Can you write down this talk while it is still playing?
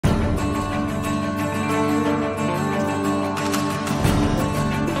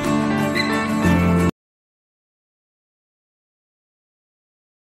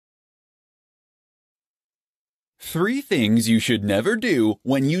3 things you should never do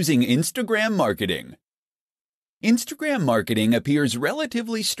when using Instagram marketing. Instagram marketing appears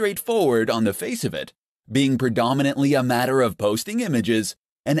relatively straightforward on the face of it, being predominantly a matter of posting images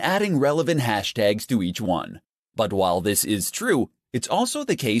and adding relevant hashtags to each one. But while this is true, it's also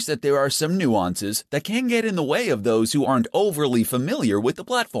the case that there are some nuances that can get in the way of those who aren't overly familiar with the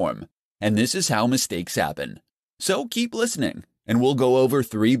platform. And this is how mistakes happen. So keep listening, and we'll go over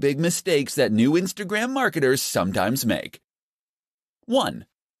 3 big mistakes that new Instagram marketers sometimes make. 1.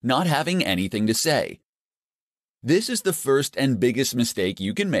 Not having anything to say. This is the first and biggest mistake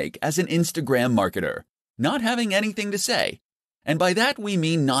you can make as an Instagram marketer, not having anything to say. And by that we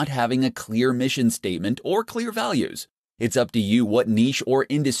mean not having a clear mission statement or clear values. It's up to you what niche or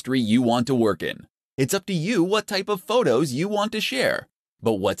industry you want to work in. It's up to you what type of photos you want to share.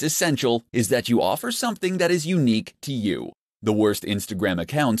 But what's essential is that you offer something that is unique to you. The worst Instagram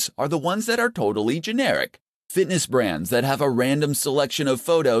accounts are the ones that are totally generic. Fitness brands that have a random selection of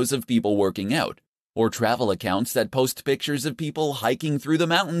photos of people working out. Or travel accounts that post pictures of people hiking through the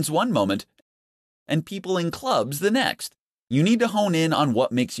mountains one moment and people in clubs the next. You need to hone in on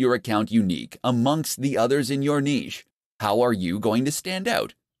what makes your account unique amongst the others in your niche. How are you going to stand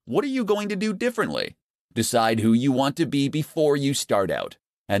out? What are you going to do differently? Decide who you want to be before you start out,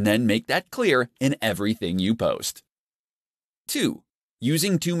 and then make that clear in everything you post. 2.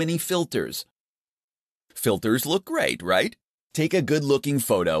 Using too many filters. Filters look great, right? Take a good-looking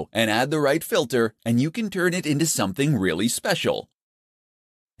photo and add the right filter, and you can turn it into something really special.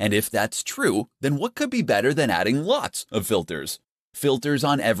 And if that's true, then what could be better than adding lots of filters? Filters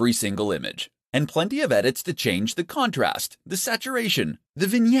on every single image, and plenty of edits to change the contrast, the saturation, the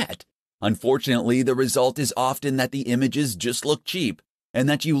vignette. Unfortunately, the result is often that the images just look cheap, and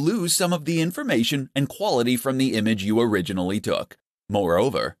that you lose some of the information and quality from the image you originally took.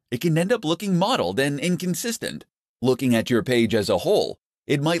 Moreover, it can end up looking modeled and inconsistent. Looking at your page as a whole,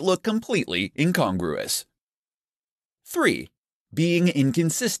 it might look completely incongruous. 3. Being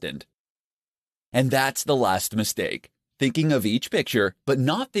inconsistent. And that's the last mistake. Thinking of each picture, but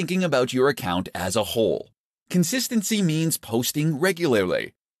not thinking about your account as a whole. Consistency means posting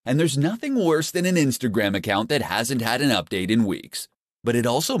regularly. And there's nothing worse than an Instagram account that hasn't had an update in weeks. But it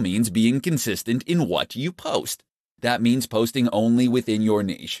also means being consistent in what you post. That means posting only within your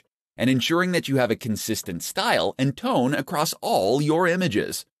niche, and ensuring that you have a consistent style and tone across all your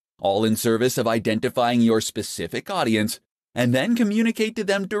images, all in service of identifying your specific audience, and then communicate to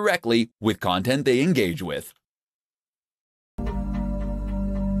them directly with content they engage with.